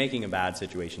 So you're making a bad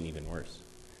situation even worse.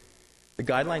 The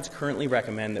guidelines currently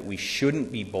recommend that we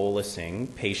shouldn't be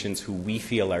bolusing patients who we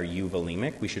feel are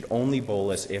euvolemic. We should only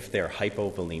bolus if they're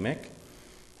hypovolemic.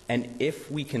 And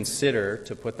if we consider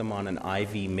to put them on an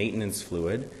IV maintenance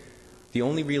fluid, the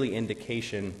only really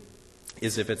indication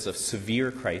is if it's a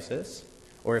severe crisis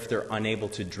or if they're unable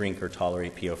to drink or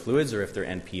tolerate PO fluids or if they're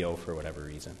NPO for whatever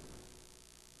reason.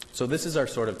 So this is our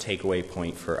sort of takeaway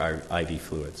point for our IV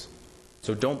fluids.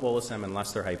 So don't bolus them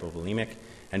unless they're hypovolemic,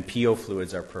 and PO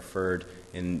fluids are preferred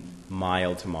in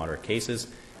mild to moderate cases.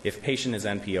 If patient is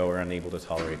NPO or unable to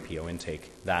tolerate PO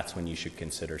intake, that's when you should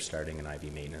consider starting an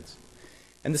IV maintenance.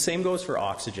 And the same goes for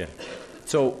oxygen.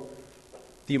 So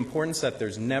the importance that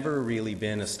there's never really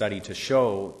been a study to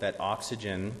show that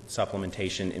oxygen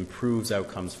supplementation improves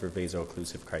outcomes for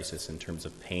vaso-occlusive crisis in terms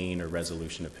of pain or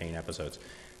resolution of pain episodes.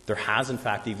 There has, in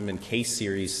fact, even been case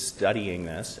series studying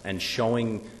this and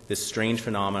showing this strange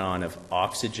phenomenon of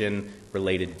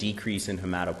oxygen-related decrease in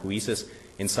hematopoiesis,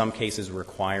 in some cases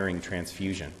requiring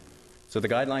transfusion. So the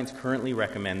guidelines currently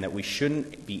recommend that we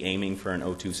shouldn't be aiming for an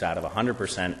O2 sat of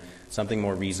 100%, something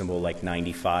more reasonable like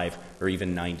 95 or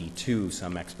even 92,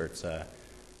 some experts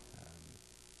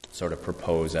sort of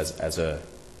propose as a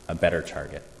better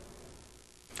target.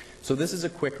 So this is a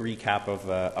quick recap of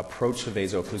approach to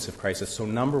vaso-occlusive crisis. So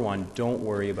number one, don't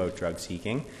worry about drug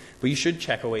seeking, but you should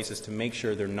check OASIS to make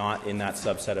sure they're not in that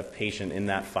subset of patient, in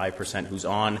that 5% who's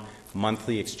on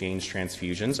monthly exchange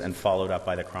transfusions and followed up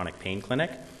by the chronic pain clinic.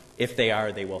 If they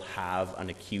are, they will have an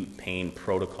acute pain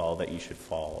protocol that you should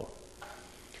follow.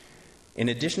 In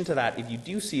addition to that, if you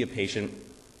do see a patient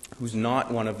who's not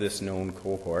one of this known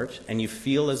cohort, and you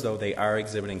feel as though they are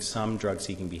exhibiting some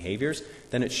drug-seeking behaviors,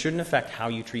 then it shouldn't affect how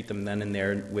you treat them then and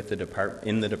there with the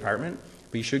in the department,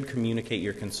 but you should communicate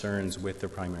your concerns with their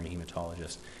primary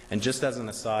hematologist. And just as an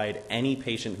aside, any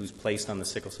patient who's placed on the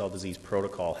sickle cell disease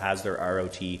protocol has their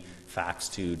ROT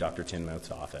faxed to Dr.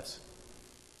 Tinmouth's office.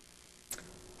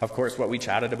 Of course, what we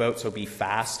chatted about, so be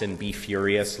fast and be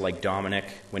furious like Dominic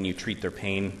when you treat their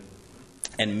pain,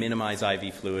 and minimize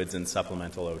IV fluids and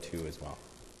supplemental O2 as well.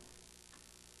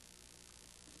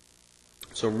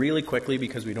 So really quickly,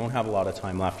 because we don't have a lot of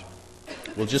time left,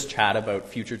 we'll just chat about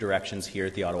future directions here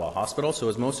at the Ottawa Hospital. So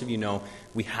as most of you know,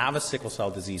 we have a sickle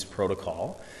cell disease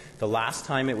protocol. The last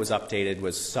time it was updated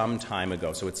was some time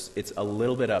ago, so it's a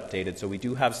little bit updated. So we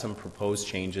do have some proposed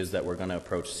changes that we're going to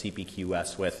approach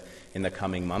CPQS with in the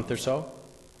coming month or so.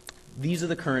 These are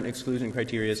the current exclusion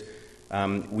criteria.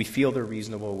 We feel they're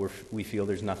reasonable. We feel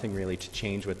there's nothing really to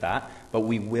change with that, but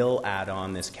we will add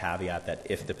on this caveat that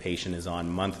if the patient is on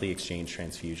monthly exchange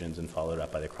transfusions and followed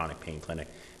up by the chronic pain clinic,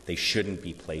 they shouldn't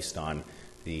be placed on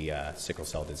the sickle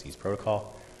cell disease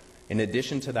protocol. In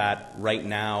addition to that, right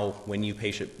now, when you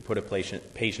put a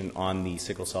patient on the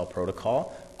sickle cell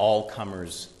protocol, all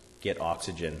comers get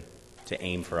oxygen to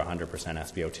aim for 100%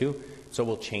 SpO2. So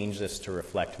we'll change this to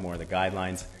reflect more of the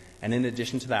guidelines. And in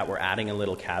addition to that, we're adding a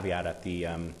little caveat at the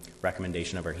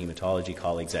recommendation of our hematology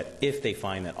colleagues that if they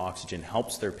find that oxygen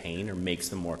helps their pain or makes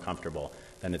them more comfortable,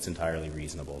 then it's entirely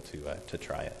reasonable to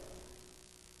try it.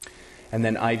 And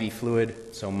then IV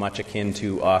fluid, so much akin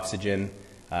to oxygen.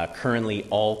 Currently,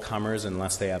 all comers,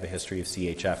 unless they have a history of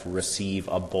CHF, receive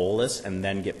a bolus and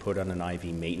then get put on an IV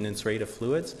maintenance rate of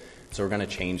fluids. So we're going to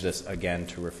change this again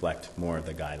to reflect more of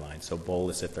the guidelines. So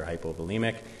bolus if they're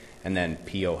hypovolemic, and then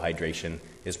PO hydration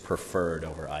is preferred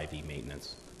over IV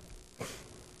maintenance.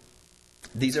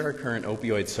 These are our current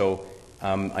opioids, so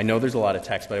I know there's a lot of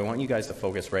text, but I want you guys to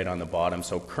focus right on the bottom.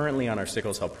 So currently on our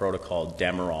sickle cell protocol,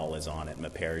 Demerol is on it,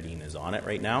 meperidine is on it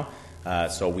right now,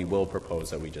 so we will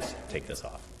propose that we just take this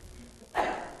off.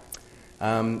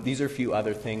 These are a few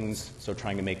other things, so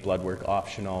trying to make blood work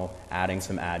optional, adding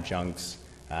some adjuncts,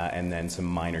 and then some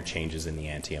minor changes in the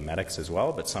antiemetics as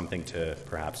well, but something to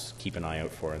perhaps keep an eye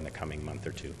out for in the coming month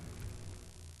or two.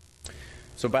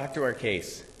 So back to our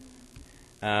case.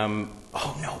 Oh,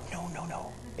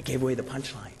 no. I gave away the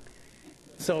punchline.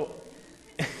 So,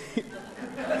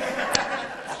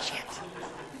 shit.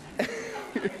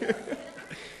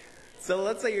 So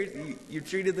let's say you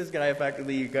treated this guy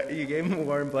effectively, you gave him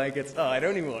warm blankets. Oh, I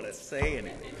don't even want to say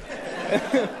anything.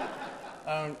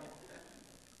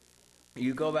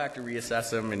 You go back to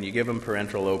reassess him and you give him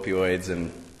parenteral opioids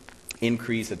and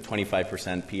increase at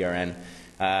 25% PRN.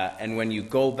 And when you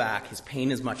go back, his pain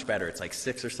is much better. It's like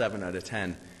 6 or 7 out of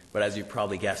 10. But as you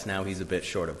probably guessed now, he's a bit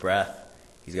short of breath.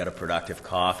 He's got a productive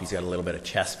cough. He's got a little bit of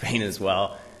chest pain as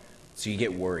well. So you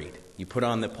get worried. You put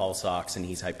on the pulse ox and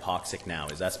he's hypoxic now.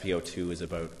 His SpO2 is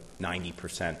about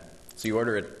 90%. So you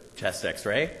order a chest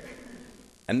x-ray,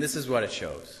 and this is what it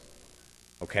shows.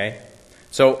 Okay?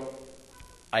 So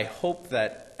I hope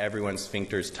that everyone's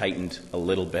sphincters tightened a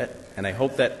little bit, and I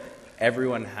hope that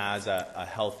everyone has a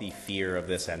healthy fear of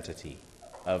this entity,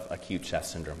 of acute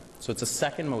chest syndrome. So it's the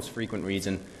second most frequent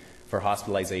reason for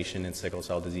hospitalization in sickle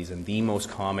cell disease and the most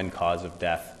common cause of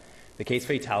death. The case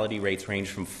fatality rates range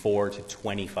from 4 to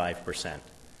 25%.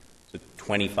 So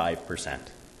 25%.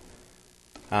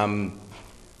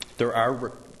 There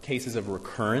are cases of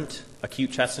recurrent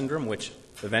acute chest syndrome, which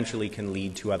eventually can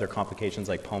lead to other complications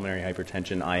like pulmonary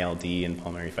hypertension, ILD, and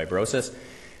pulmonary fibrosis.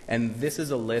 And this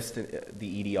is a list,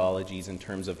 the etiologies in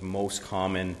terms of most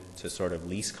common to sort of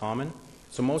least common.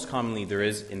 So most commonly there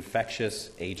is infectious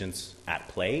agents at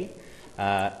play,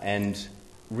 and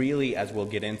really, as we'll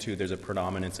get into, there's a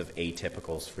predominance of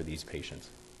atypicals for these patients.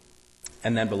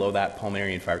 And then below that,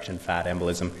 pulmonary infarction, fat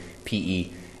embolism,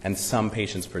 PE, and some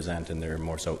patients present and they're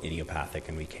more so idiopathic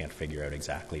and we can't figure out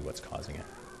exactly what's causing it.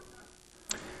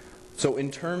 So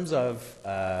in terms of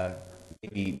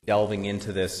maybe delving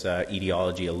into this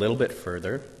etiology a little bit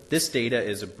further, this data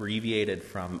is abbreviated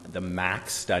from the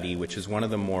MAX study, which is one of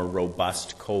the more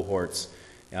robust cohorts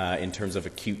in terms of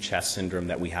acute chest syndrome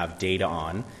that we have data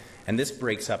on. And this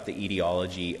breaks up the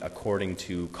etiology according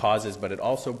to causes, but it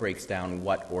also breaks down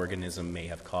what organism may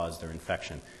have caused their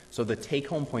infection. So the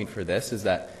take-home point for this is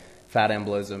that fat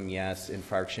embolism, yes,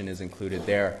 infarction is included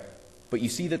there, but you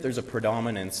see that there's a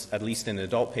predominance, at least in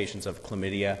adult patients, of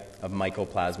chlamydia, of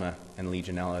mycoplasma, and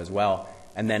Legionella as well,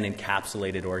 and then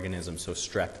encapsulated organisms, so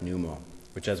strep pneumo,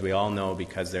 which as we all know,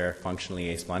 because they're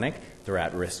functionally asplenic, they're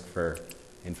at risk for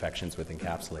infections with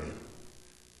encapsulated.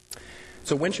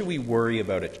 So when should we worry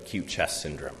about acute chest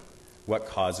syndrome? What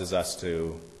causes us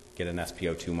to get an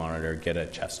SpO2 monitor, get a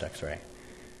chest x-ray?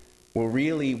 Well,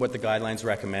 really what the guidelines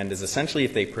recommend is essentially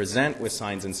if they present with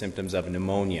signs and symptoms of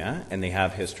pneumonia and they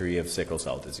have history of sickle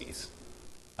cell disease.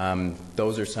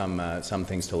 Those are some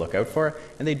things to look out for,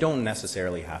 and they don't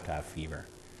necessarily have to have fever.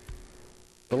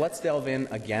 But let's delve in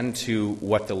again to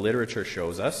what the literature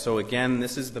shows us. So again,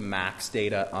 this is the MAX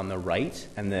data on the right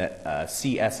and the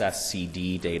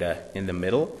CSSCD data in the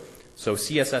middle. So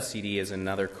CSSCD is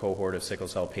another cohort of sickle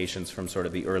cell patients from sort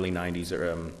of the early 90s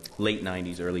or late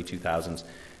 90s, early 2000s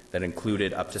that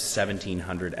included up to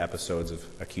 1,700 episodes of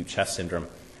acute chest syndrome.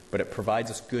 But it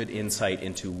provides us good insight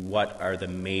into what are the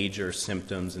major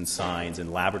symptoms and signs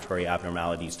and laboratory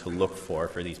abnormalities to look for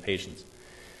these patients.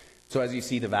 So as you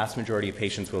see, the vast majority of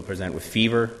patients will present with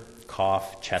fever,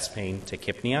 cough, chest pain,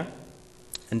 tachypnea.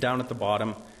 And down at the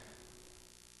bottom,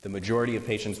 the majority of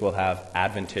patients will have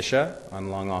adventitia on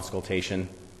lung auscultation.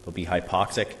 They'll be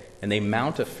hypoxic, and they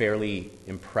mount a fairly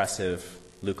impressive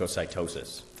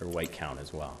leukocytosis, or white count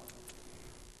as well.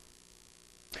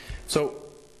 So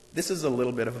this is a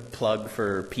little bit of a plug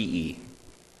for PE.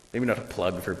 Maybe not a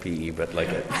plug for PE, but like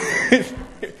a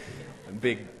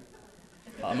big,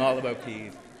 I'm all about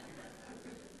PE.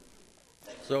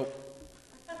 So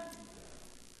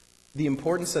the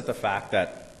importance of the fact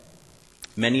that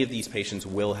many of these patients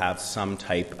will have some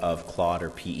type of clot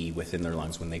or PE within their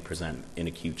lungs when they present in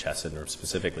acute chest syndrome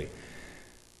specifically.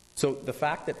 So the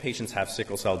fact that patients have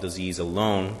sickle cell disease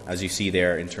alone, as you see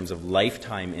there in terms of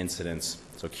lifetime incidence,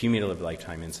 so cumulative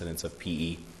lifetime incidence of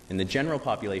PE, in the general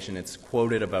population it's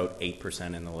quoted about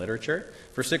 8% in the literature.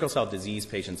 For sickle cell disease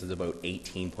patients it's about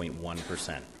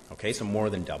 18.1%, okay, so more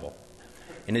than double.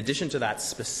 In addition to that,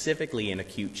 specifically in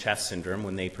acute chest syndrome,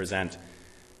 when they present,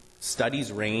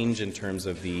 Studies range in terms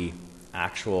of the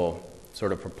actual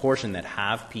sort of proportion that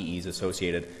have PEs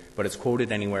associated, but it's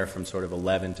quoted anywhere from sort of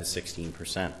 11 to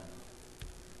 16%.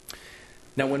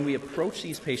 Now, when we approach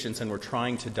these patients and we're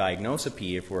trying to diagnose a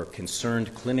PE, if we're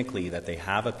concerned clinically that they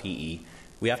have a PE,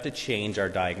 we have to change our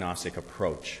diagnostic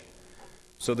approach.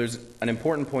 So there's an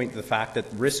important point, the fact that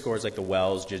risk scores like the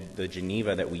Wells, the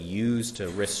Geneva that we use to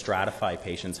risk stratify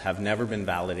patients have never been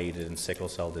validated in sickle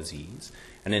cell disease.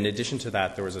 And in addition to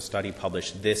that, there was a study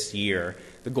published this year.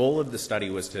 The goal of the study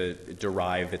was to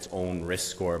derive its own risk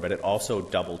score, but it also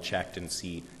double-checked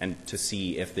to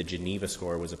see if the Geneva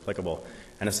score was applicable.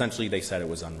 And essentially, they said it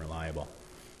was unreliable.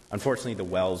 Unfortunately, the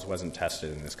Wells wasn't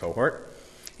tested in this cohort.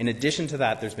 In addition to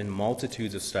that, there's been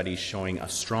multitudes of studies showing a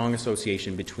strong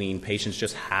association between patients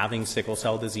just having sickle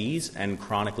cell disease and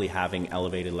chronically having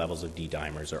elevated levels of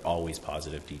D-dimers, or always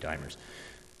positive D-dimers.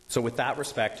 So with that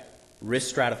respect, risk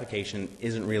stratification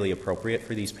isn't really appropriate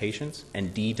for these patients,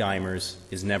 and D-dimers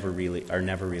are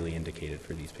never really indicated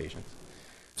for these patients.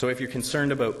 So if you're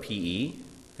concerned about PE,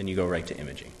 then you go right to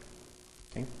imaging.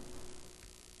 Okay?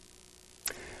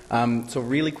 So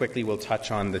really quickly, we'll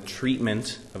touch on the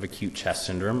treatment of acute chest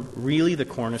syndrome. Really, the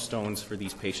cornerstones for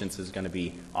these patients is going to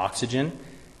be oxygen,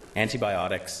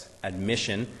 antibiotics,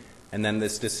 admission, and then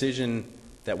this decision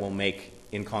that we'll make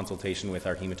in consultation with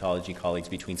our hematology colleagues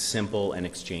between simple and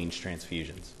exchange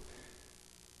transfusions.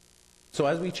 So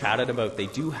as we chatted about, they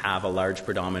do have a large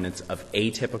predominance of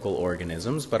atypical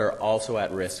organisms, but are also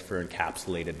at risk for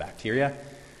encapsulated bacteria.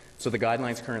 So the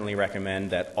guidelines currently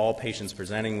recommend that all patients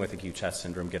presenting with acute chest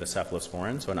syndrome get a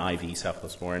cephalosporin, so an IV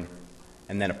cephalosporin,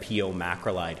 and then a PO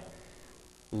macrolide.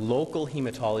 Local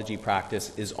hematology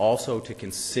practice is also to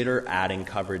consider adding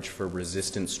coverage for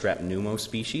resistant strep pneumo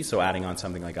species, so adding on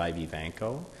something like IV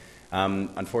Vanco.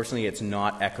 Unfortunately, it's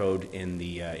not echoed in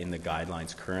the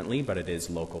guidelines currently, but it is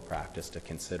local practice to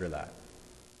consider that.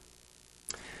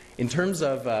 In terms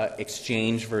of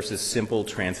exchange versus simple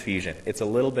transfusion, it's a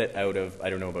little bit out of, I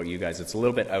don't know about you guys, it's a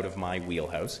little bit out of my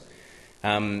wheelhouse.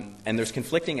 And there's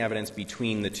conflicting evidence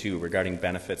between the two regarding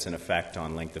benefits and effect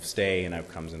on length of stay and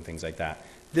outcomes and things like that.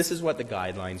 This is what the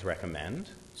guidelines recommend.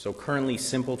 So currently,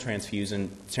 simple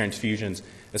transfusions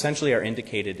essentially are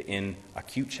indicated in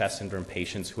acute chest syndrome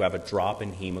patients who have a drop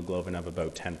in hemoglobin of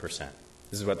about 10%.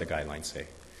 This is what the guidelines say.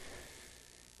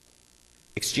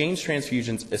 Exchange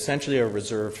transfusions essentially are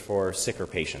reserved for sicker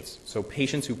patients, so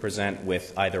patients who present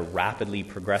with either rapidly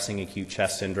progressing acute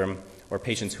chest syndrome or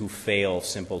patients who fail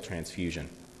simple transfusion.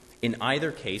 In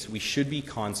either case, we should be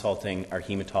consulting our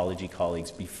hematology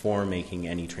colleagues before making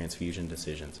any transfusion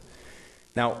decisions.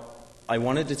 Now, I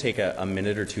wanted to take a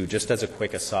minute or two just as a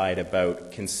quick aside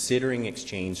about considering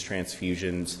exchange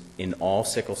transfusions in all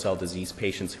sickle cell disease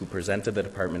patients who present to the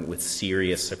department with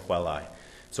serious sequelae.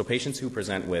 So patients who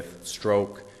present with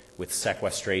stroke, with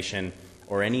sequestration,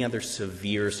 or any other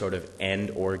severe sort of end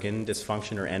organ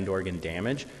dysfunction or end organ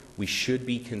damage, we should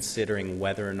be considering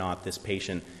whether or not this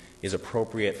patient is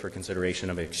appropriate for consideration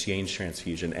of exchange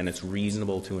transfusion, and it's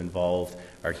reasonable to involve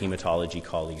our hematology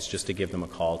colleagues just to give them a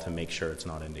call to make sure it's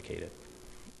not indicated.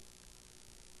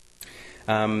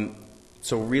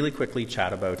 So really quickly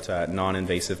chat about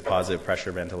non-invasive positive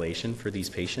pressure ventilation for these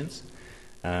patients.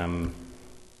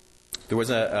 There was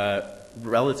a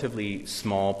relatively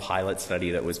small pilot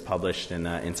study that was published in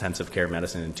Intensive Care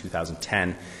Medicine in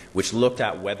 2010, which looked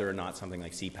at whether or not something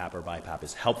like CPAP or BiPAP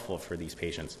is helpful for these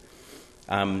patients.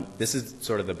 This is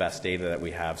sort of the best data that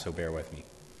we have, so bear with me.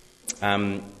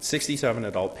 67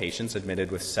 adult patients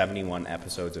admitted with 71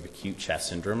 episodes of acute chest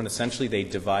syndrome, and essentially they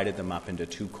divided them up into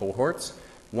two cohorts.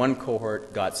 One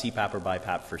cohort got CPAP or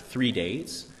BiPAP for 3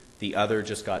 days. The other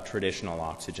just got traditional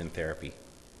oxygen therapy.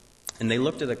 And they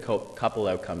looked at a couple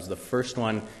outcomes. The first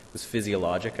one was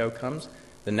physiologic outcomes.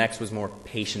 The next was more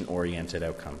patient-oriented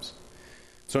outcomes.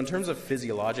 So in terms of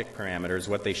physiologic parameters,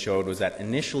 what they showed was that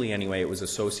initially anyway, it was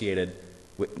associated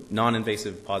with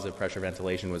non-invasive positive pressure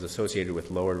ventilation was associated with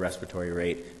lower respiratory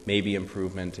rate, maybe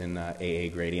improvement in AA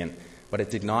gradient, but it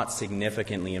did not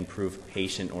significantly improve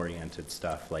patient-oriented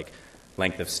stuff like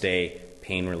length of stay,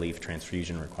 pain relief,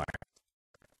 transfusion requirements.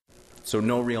 So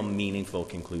no real meaningful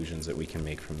conclusions that we can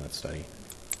make from that study.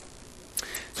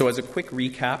 So as a quick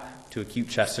recap to acute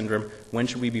chest syndrome, when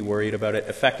should we be worried about it?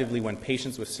 Effectively, when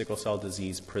patients with sickle cell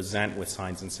disease present with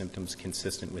signs and symptoms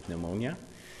consistent with pneumonia.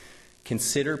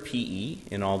 Consider PE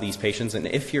in all these patients, and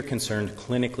if you're concerned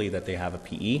clinically that they have a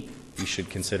PE, you should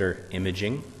consider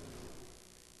imaging.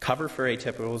 Cover for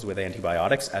atypicals with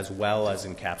antibiotics as well as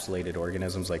encapsulated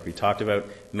organisms like we talked about.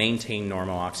 Maintain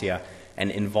normal oxia, and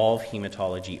involve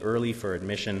hematology early for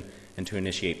admission and to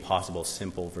initiate possible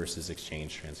simple versus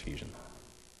exchange transfusion.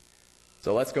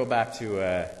 So let's go back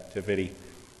to Vidi.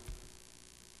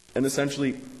 And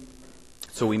essentially,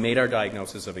 so we made our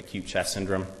diagnosis of acute chest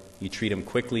syndrome. You treat him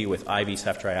quickly with IV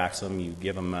ceftriaxone. You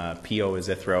give him PO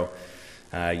azithro.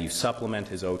 You supplement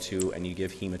his O2, and you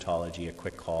give hematology a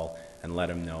quick call and let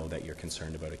him know that you're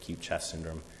concerned about acute chest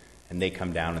syndrome. And they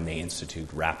come down and they institute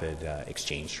rapid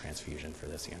exchange transfusion for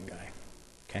this young guy.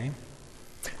 Okay?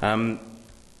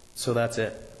 So that's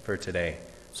it for today.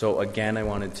 So again, I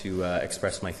wanted to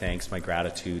express my thanks, my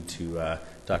gratitude to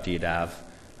Dr. Yadav,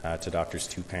 to Drs.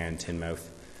 Tupin and Tinmouth,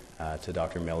 to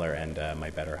Dr. Miller, and my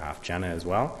better half, Jenna, as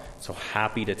well. So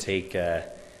happy to take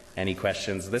any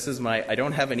questions. This is I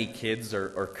don't have any kids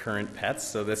or current pets,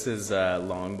 so this is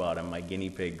Longbottom, my guinea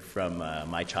pig from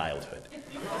my childhood.